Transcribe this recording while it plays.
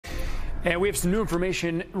And we have some new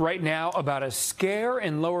information right now about a scare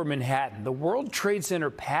in Lower Manhattan. The World Trade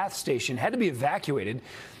Center PATH station had to be evacuated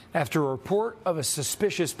after a report of a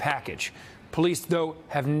suspicious package. Police, though,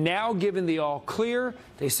 have now given the all clear.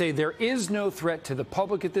 They say there is no threat to the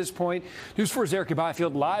public at this point. News 4's Erica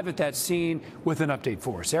Byfield live at that scene with an update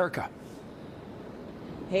for us. Erica.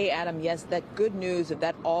 Hey, Adam, yes, that good news of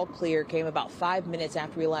that all clear came about 5 minutes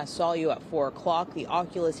after we last saw you at 4 o'clock. The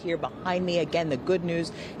Oculus here behind me. Again, the good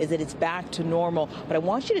news is that it's back to normal. But I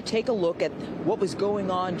want you to take a look at what was going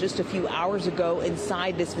on just a few hours ago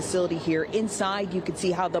inside this facility here. Inside, you could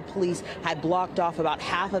see how the police had blocked off about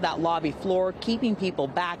half of that lobby floor, keeping people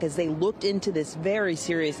back as they looked into this very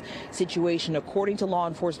serious situation. According to law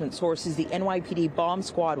enforcement sources, the NYPD bomb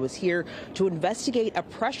squad was here to investigate a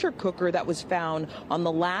pressure cooker that was found on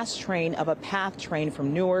the last train of a PATH train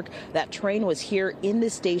from Newark. That train was here in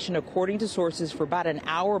this station, according to sources, for about an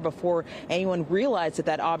hour before anyone realized that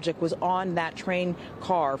that object was on that train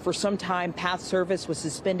car. For some time, PATH service was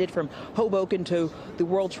suspended from Hoboken to the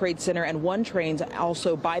World Trade Center, and one train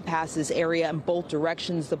also bypassed this area in both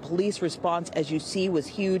directions. The police response, as you see, was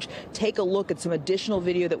huge. Take a look at some additional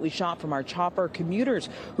video that we shot from our chopper. Commuters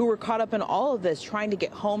who were caught up in all of this, trying to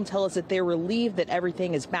get home, tell us that they're relieved that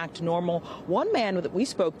everything is back to normal. One man that we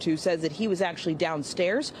spoke to says that he was actually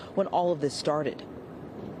downstairs when all of this started.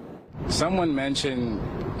 Someone mentioned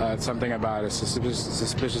something about a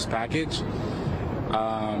suspicious package,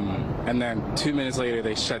 and then 2 minutes later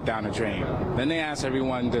they shut down the train. Then they asked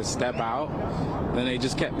everyone to step out. Then they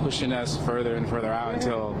just kept pushing us further and further out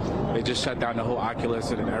until they just shut down the whole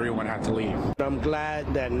Oculus and then everyone had to leave. I'm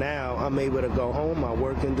glad that now I'm able to go home. I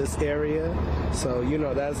work in this area, so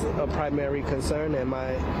that's a primary concern. Am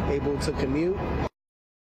I able to commute?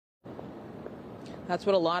 That's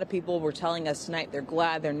what a lot of people were telling us tonight. They're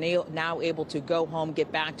glad they're now able to go home, get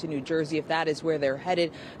back to New Jersey if that is where they're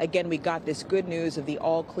headed. Again, we got this good news of the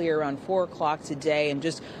all clear around 4 o'clock today. And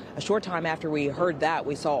just a short time after we heard that,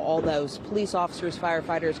 we saw all those police officers,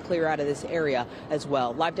 firefighters clear out of this area as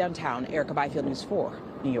well. Live downtown, Erica Byfield, News 4,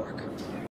 New York.